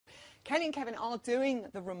Kelly and Kevin are doing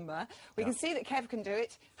the Rumba. We can see that Kev can do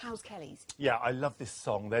it. How's Kelly's? Yeah, I love this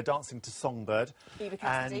song. They're dancing to Songbird. Eva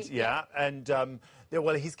Cassidy.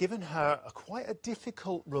 Well, he's given her quite a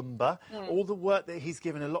difficult Rumba. All the work that he's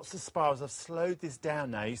given her, lots of spirals. I've slowed this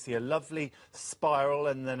down now. You see a lovely spiral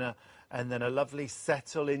and then a lovely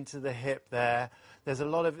settle into the hip there. There's a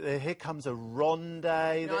lot of... here comes a ronde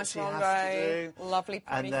that she has to do. Lovely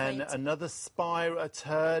pony and then feet. another spiral, a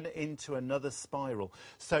turn into another spiral.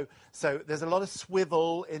 So there's a lot of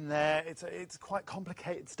swivel in there. It's quite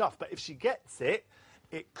complicated stuff. But if she gets it,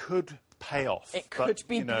 it could pay off. It could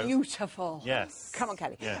be beautiful. Yes. Come on,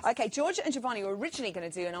 Kelly. Yes. OK, Georgia and Giovanni were originally going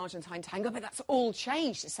to do an Argentine tango, but that's all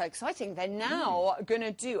changed. It's so exciting. They're now going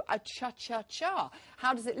to do a cha-cha-cha.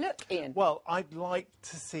 How does it look, Ian? Well, I'd like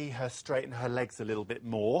to see her straighten her legs a little bit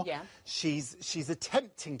more. Yeah. She's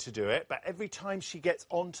attempting to do it, but every time she gets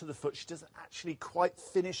onto the foot, she doesn't actually quite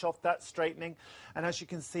finish off that straightening. And as you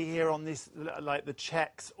can see here on this, like the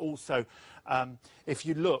checks also, if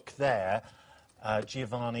you look there,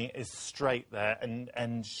 Giovanni is straight there,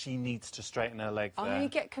 and she needs to straighten her leg there. I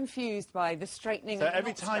get confused by the straightening. So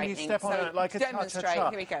every time you step on it, like a cha-cha-cha,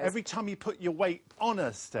 here we go. every time you put your weight on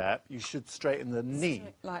a step, you should straighten the knee.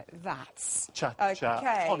 Like that.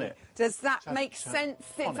 Cha-cha on it. Does that make sense?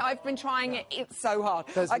 I've been trying it. It's so hard.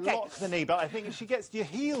 There's lock the knee, but I think if she gets your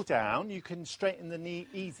heel down, you can straighten the knee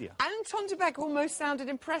easier. Anton de Beek almost sounded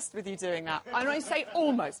impressed with you doing that. And I say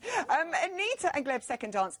almost. Anita and Gleb's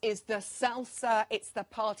second dance is the salsa. It's the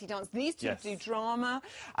party dance. These two do drama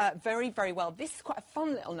very, very well. This is quite a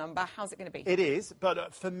fun little number. How's it going to be? It is,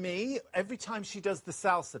 but for me, every time she does the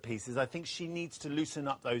salsa pieces, I think she needs to loosen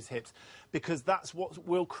up those hips because that's what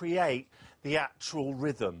will create the actual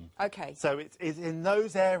rhythm. OK. So it's in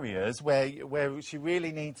those areas where she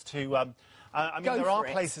really needs to... I mean, there are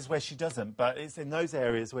places where she doesn't, but it's in those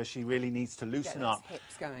areas where she really needs to loosen up.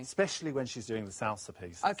 Hips going. Especially when she's doing the salsa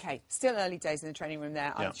piece. OK, still early days in the training room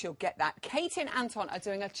there. She'll get that. Katie and Anton are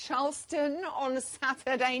doing a Charleston on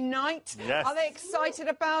Saturday night. Yes. Are they excited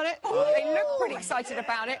about it? They look pretty excited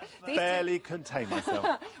about it. Barely contain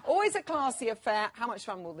myself. Always a classy affair. How much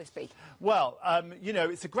fun will this be? Well, you know,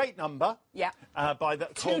 it's a great number. Yeah. By the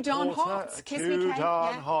Too darn hot. Kiss me, Kate. Too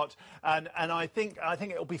darn hot. And I think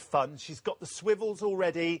it'll be fun. She's got the swivels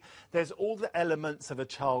already. There's all the elements of a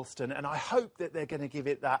Charleston, and I hope that they're going to give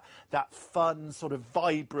it that fun, sort of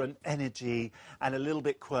vibrant energy and a little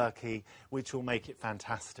bit quirky, which will make it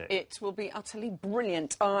fantastic. It will be utterly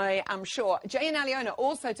brilliant, I am sure. Jay and Aliona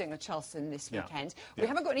also doing a Charleston this weekend. We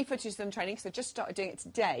haven't got any footage of them training, so just started doing it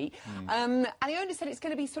today. Aliona said it's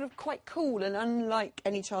going to be sort of quite cool and unlike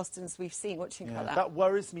any Charlestons we've seen. What do you think about that? That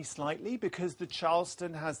worries me slightly because the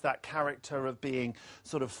Charleston has that character of being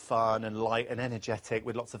sort of fun and light and energetic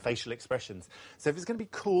with lots of facial expressions. So if it's going to be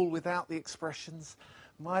cool without the expressions,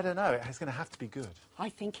 I don't know. It's going to have to be good. I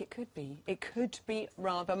think it could be. It could be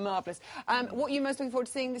rather marvellous. What are you most looking forward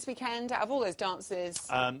to seeing this weekend out of all those dances?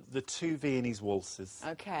 The two Viennese waltzes.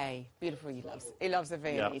 OK. Beautiful. He loves the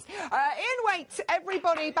Viennese. Ian Waite,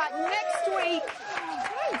 everybody, back next week.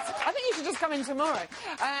 I think you should just come in tomorrow.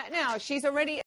 Now, she's already...